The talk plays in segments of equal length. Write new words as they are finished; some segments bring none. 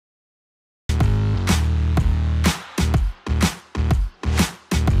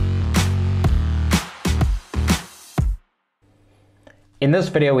In this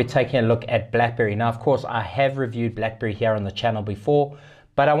video, we're taking a look at Blackberry. Now, of course, I have reviewed Blackberry here on the channel before,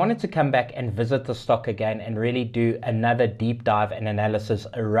 but I wanted to come back and visit the stock again and really do another deep dive and analysis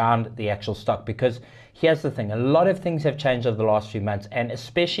around the actual stock, because here's the thing, a lot of things have changed over the last few months, and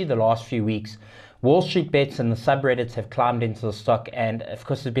especially the last few weeks. Wall Street bets and the subreddits have climbed into the stock, and of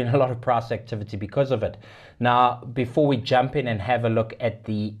course there's been a lot of price activity because of it. Now, before we jump in and have a look at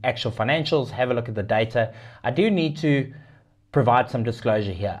the actual financials, have a look at the data, I do need to provide some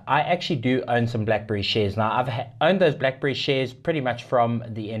disclosure here. I actually do own some Blackberry shares. Now, I've owned those Blackberry shares pretty much from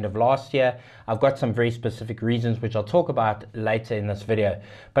the end of last year. I've got some very specific reasons, which I'll talk about later in this video.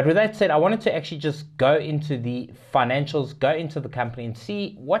 But with that said, I wanted to actually just go into the financials, go into the company and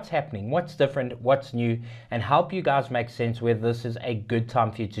see what's happening, what's different, what's new, and help you guys make sense whether this is a good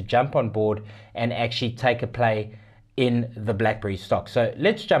time for you to jump on board and actually take a play in the Blackberry stock. So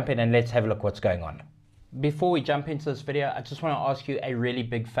let's jump in and let's have a look what's going on. Before we jump into this video, I just want to ask you a really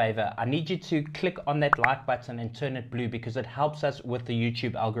big favor. I need you to click on that like button and turn it blue, because it helps us with the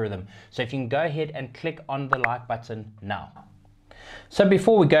YouTube algorithm. So if you can go ahead and click on the like button now. So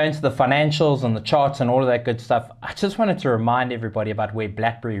before we go into the financials and the charts and all of that good stuff, I just wanted to remind everybody about where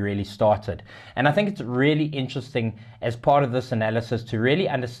Blackberry really started. And I think it's really interesting as part of this analysis to really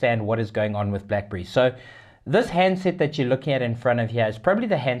understand what is going on with Blackberry. So this handset that you're looking at in front of here is probably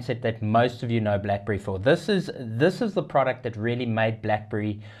the handset that most of you know Blackberry for. This is the product that really made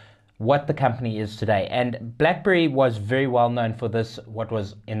Blackberry what the company is today. And Blackberry was very well known for this, what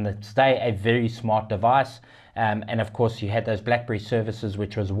was in the day a very smart device. And of course, you had those Blackberry services,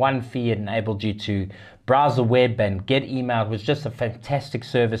 which was one fee. It enabled you to browse the web and get email. It was just a fantastic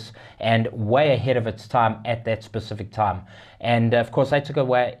service and way ahead of its time at that specific time. And of course, they took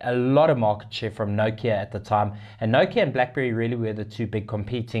away a lot of market share from Nokia at the time. And Nokia and Blackberry really were the two big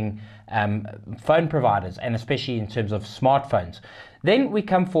competing phone providers, and especially in terms of smartphones. Then we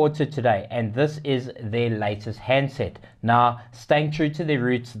come forward to today, and this is their latest handset. Now, staying true to their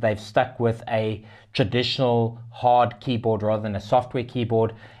roots, they've stuck with a traditional hard keyboard rather than a software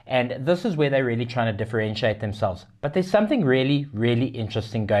keyboard, and this is where they're really trying to differentiate themselves. But there's something really, really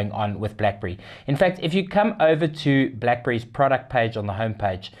interesting going on with Blackberry. In fact, if you come over to Blackberry's product page on the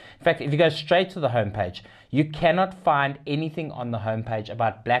homepage, in fact, if you go straight to the homepage, you cannot find anything on the homepage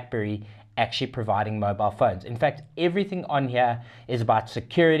about Blackberry actually providing mobile phones. In fact, everything on here is about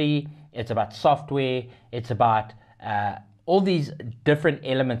security, it's about software, it's about all these different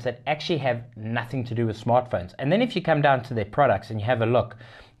elements that actually have nothing to do with smartphones. And then if you come down to their products and you have a look,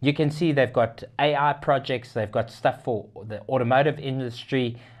 you can see they've got AI projects, they've got stuff for the automotive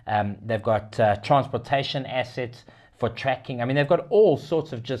industry, they've got transportation assets for tracking. I mean, they've got all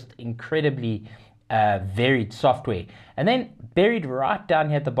sorts of just incredibly varied software. And then buried right down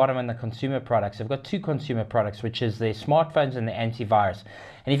here at the bottom in the consumer products, they've got two consumer products, which is their smartphones and the antivirus.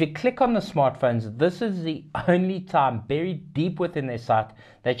 And if you click on the smartphones, this is the only time buried deep within their site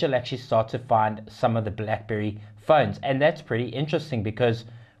that you'll actually start to find some of the Blackberry phones. And that's pretty interesting, because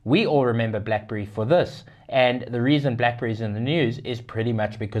we all remember Blackberry for this. And the reason Blackberry is in the news is pretty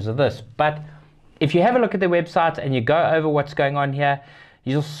much because of this. But if you have a look at their website and you go over what's going on here,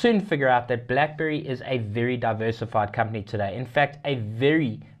 you'll soon figure out that Blackberry is a very diversified company today. In fact, a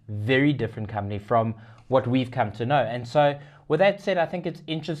very, very different company from what we've come to know. And so with that said, I think it's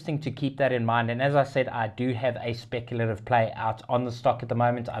interesting to keep that in mind. And as I said, I do have a speculative play out on the stock at the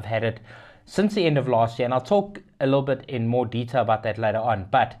moment. I've had it since the end of last year, and I'll talk a little bit in more detail about that later on.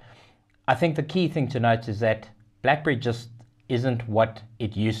 But I think the key thing to note is that Blackberry just isn't what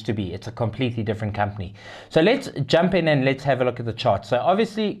it used to be. It's a completely different company. So let's jump in and let's have a look at the chart. So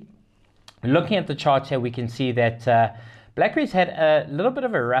obviously, looking at the chart here, we can see that Blackberry's had a little bit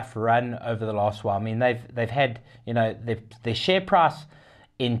of a rough run over the last while. I mean, they've had, you know, their share price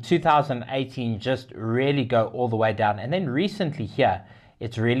in 2018 just really go all the way down, and then recently here,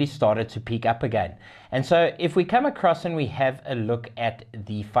 it's really started to peak up again. And so if we come across and we have a look at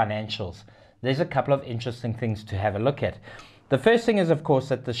the financials, there's a couple of interesting things to have a look at. The first thing is, of course,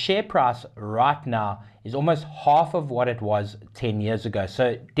 that the share price right now is almost half of what it was 10 years ago.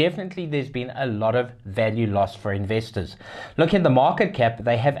 So definitely there's been a lot of value lost for investors. Looking at the market cap,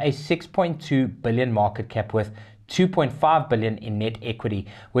 they have a 6.2 billion market cap with 2.5 billion in net equity,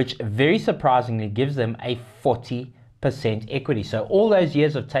 which very surprisingly gives them a 40% equity. So all those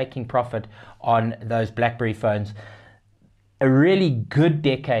years of taking profit on those Blackberry phones, a really good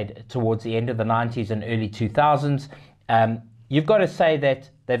decade towards the end of the 90s and early 2000s. You've got to say that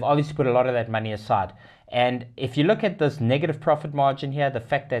they've obviously put a lot of that money aside. And if you look at this negative profit margin here, the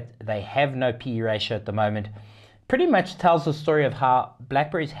fact that they have no PE ratio at the moment pretty much tells the story of how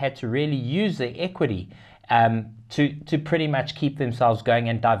Blackberry's had to really use their equity to pretty much keep themselves going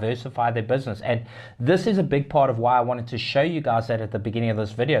and diversify their business. And this is a big part of why I wanted to show you guys that at the beginning of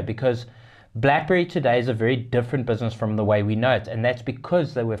this video, because BlackBerry today is a very different business from the way we know it, and that's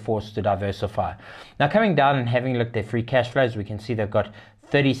because they were forced to diversify. Now, coming down and having a look at their free cash flows, we can see they've got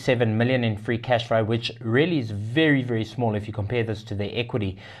 37 million in free cash flow, which really is very, very small if you compare this to their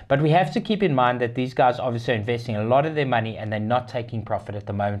equity. But we have to keep in mind that these guys obviously are investing a lot of their money and they're not taking profit at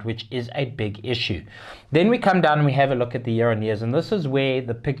the moment, which is a big issue. Then we come down and we have a look at the year on years, and this is where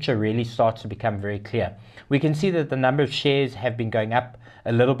the picture really starts to become very clear. We can see that the number of shares have been going up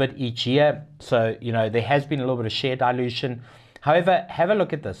a little bit each year. So, there has been a little bit of share dilution. However, have a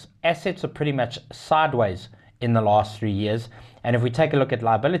look at this. Assets are pretty much sideways in the last 3 years. And if we take a look at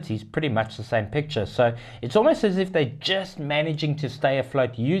liabilities, pretty much the same picture. So it's almost as if they're just managing to stay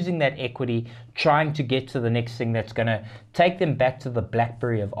afloat, using that equity, trying to get to the next thing that's going to take them back to the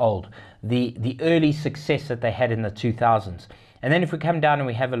BlackBerry of old, the early success that they had in the 2000s. And then if we come down and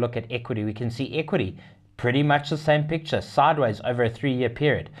we have a look at equity, we can see equity, pretty much the same picture, sideways over a 3-year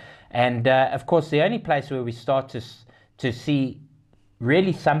period. And of course, the only place where we start to see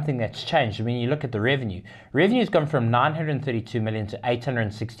really something that's changed, when you look at the revenue's gone from 932 million to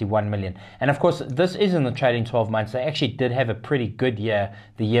 861 million. And of course, this is in the trailing 12 months. They actually did have a pretty good year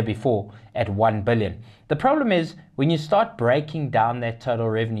the year before at 1 billion. The problem is when you start breaking down that total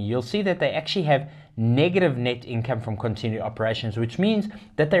revenue, you'll see that they actually have negative net income from continued operations, which means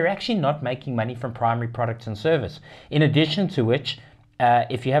that they're actually not making money from primary products and service. In addition to which,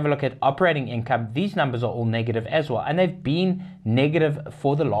 if you have a look at operating income, these numbers are all negative as well, and they've been negative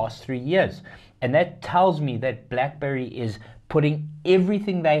for the last 3 years. And that tells me that BlackBerry is putting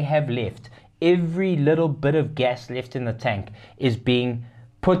everything they have left, every little bit of gas left in the tank is being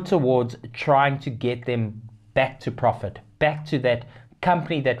put towards trying to get them back to profit, back to that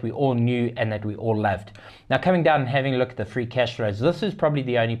company that we all knew and that we all loved. Now, coming down and having a look at the free cash flows, this is probably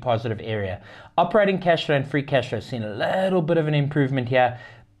the only positive area. Operating cash flow and free cash flow, seen a little bit of an improvement here.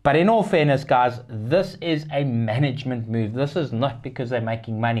 But in all fairness, guys, this is a management move. This is not because they're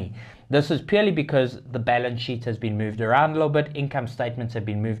making money. This is purely because the balance sheet has been moved around a little bit. Income statements have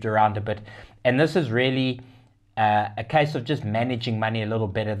been moved around a bit. And this is really a case of just managing money a little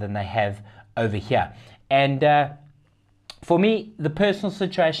better than they have over here. And for me, the personal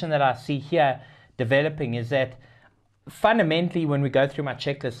situation that I see here developing is that fundamentally, when we go through my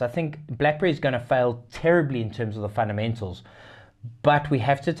checklist, I think BlackBerry is going to fail terribly in terms of the fundamentals. But we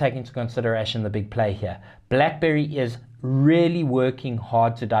have to take into consideration the big play here. BlackBerry is really working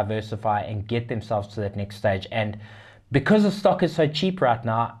hard to diversify and get themselves to that next stage. And because the stock is so cheap right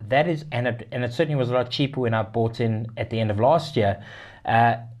now, that is, and it certainly was a lot cheaper when I bought in at the end of last year,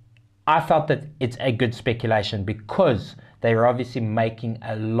 I felt that it's a good speculation because they are obviously making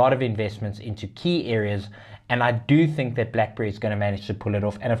a lot of investments into key areas, and I do think that BlackBerry is going to manage to pull it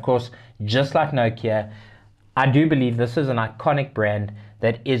off. And of course, just like Nokia, I do believe this is an iconic brand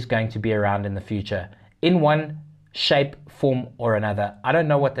that is going to be around in the future in one shape, form, or another. I don't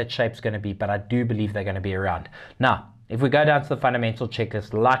know what that shape's going to be, but I do believe they're going to be around. Now, if we go down to the fundamental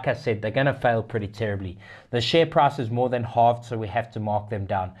checklist, like I said, they're going to fail pretty terribly. The share price is more than halved, so we have to mark them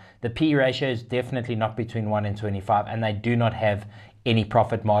down. The PE ratio is definitely not between 1 and 25, and they do not have any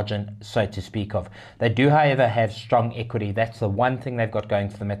profit margin, so to speak of. They do, however, have strong equity. That's the one thing they've got going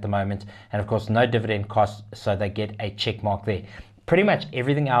for them at the moment. And of course, no dividend costs, so they get a check mark there. Pretty much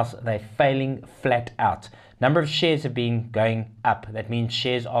everything else, they're failing flat out. Number of shares have been going up. That means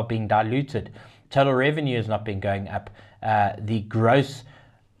shares are being diluted. Total revenue has not been going up. The gross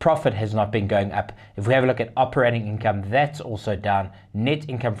profit has not been going up. If we have a look at operating income, that's also down. Net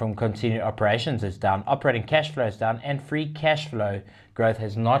income from continued operations is down. Operating cash flow is down. And free cash flow growth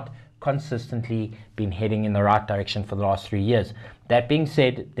has not consistently been heading in the right direction for the last 3 years. That being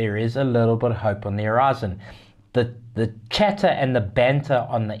said, there is a little bit of hope on the horizon. The chatter and the banter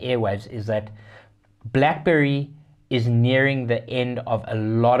on the airwaves is that BlackBerry is nearing the end of a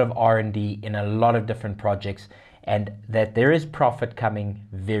lot of R&D in a lot of different projects, and that there is profit coming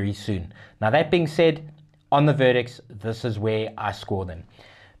very soon. Now, that being said, on the verdicts, this is where I score them.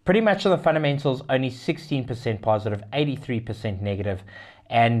 Pretty much on the fundamentals, only 16% positive, 83% negative.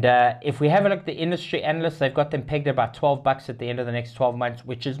 And if we have a look at the industry analysts, they've got them pegged at about $12 at the end of the next 12 months,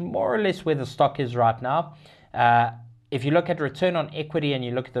 which is more or less where the stock is right now. If you look at return on equity and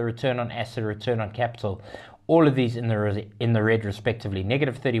you look at the return on asset, return on capital, all of these in the red respectively,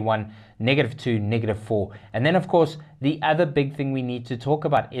 -31, -2, -4. And then of course, the other big thing we need to talk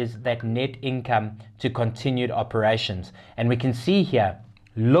about is that net income to continued operations. And we can see here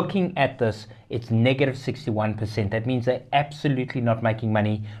looking at this, it's negative 61%. That means they're absolutely not making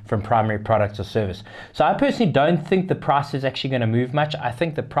money from primary products or service. So I personally don't think the price is actually going to move much. I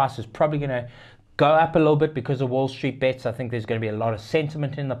think the price is probably going to go up a little bit because of Wall Street bets. I think there's going to be a lot of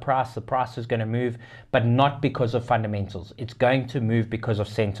sentiment in the price. The price is going to move, but not because of fundamentals. It's going to move because of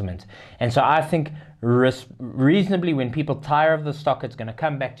sentiment. And so I think reasonably, when people tire of the stock, it's going to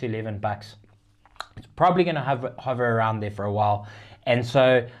come back to 11 bucks. It's probably going to hover around there for a while. And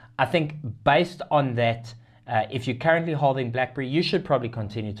so I think based on that, if you're currently holding Blackberry, you should probably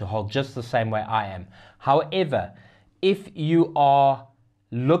continue to hold just the same way I am. However, if you are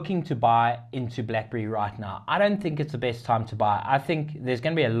looking to buy into Blackberry right now, I don't think it's the best time to buy. I think there's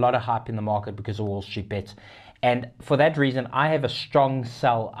going to be a lot of hype in the market because of Wall Street bets. And for that reason, I have a strong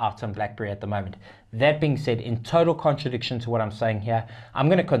sell out on Blackberry at the moment. That being said, in total contradiction to what I'm saying here, I'm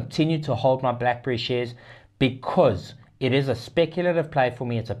going to continue to hold my Blackberry shares because it is a speculative play for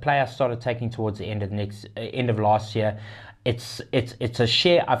me. It's a play I started taking towards the end of last year. It's a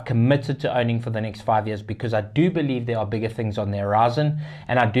share I've committed to owning for the next 5 years because I do believe there are bigger things on the horizon,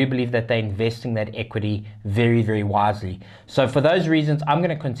 and I do believe that they're investing that equity very, very wisely. So for those reasons, I'm going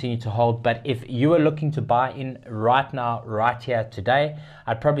to continue to hold. But if you are looking to buy in right now, right here today,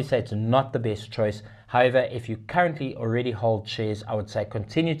 I'd probably say it's not the best choice. However, if you currently already hold shares, I would say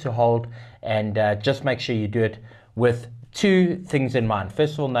continue to hold, and just make sure you do it with two things in mind.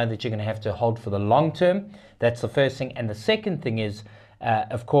 First of all, know that you're going to have to hold for the long term. That's the first thing. And the second thing is,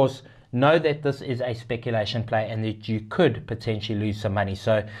 of course, know that this is a speculation play and that you could potentially lose some money.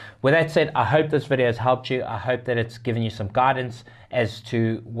 So with that said, I hope this video has helped you. I hope that it's given you some guidance as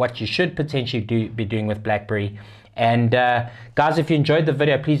to what you should potentially be doing with Blackberry. And guys, if you enjoyed the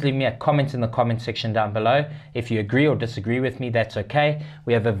video, please leave me a comment in the comment section down below. If you agree or disagree with me, that's okay.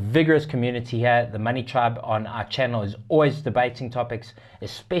 We have a vigorous community here. The Money Tribe on our channel is always debating topics,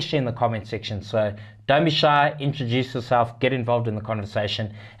 especially in the comment section. So don't be shy, introduce yourself, get involved in the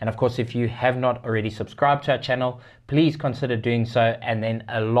conversation. And of course, if you have not already subscribed to our channel, please consider doing so. And then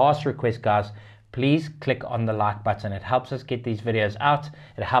a last request, guys, please click on the like button. It helps us get these videos out.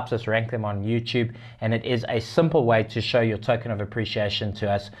 It helps us rank them on YouTube. And it is a simple way to show your token of appreciation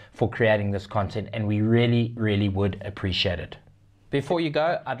to us for creating this content. And we really, really would appreciate it. Before you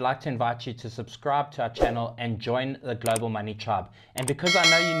go, I'd like to invite you to subscribe to our channel and join the Global Money Tribe. And because I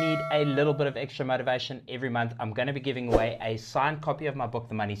know you need a little bit of extra motivation every month, I'm going to be giving away a signed copy of my book,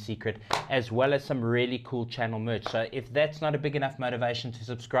 The Money Secret, as well as some really cool channel merch. So if that's not a big enough motivation to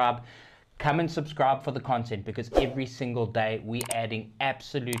subscribe, come and subscribe for the content, because every single day we're adding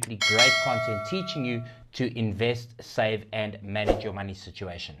absolutely great content teaching you to invest, save, and manage your money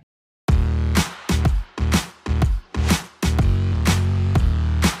situation.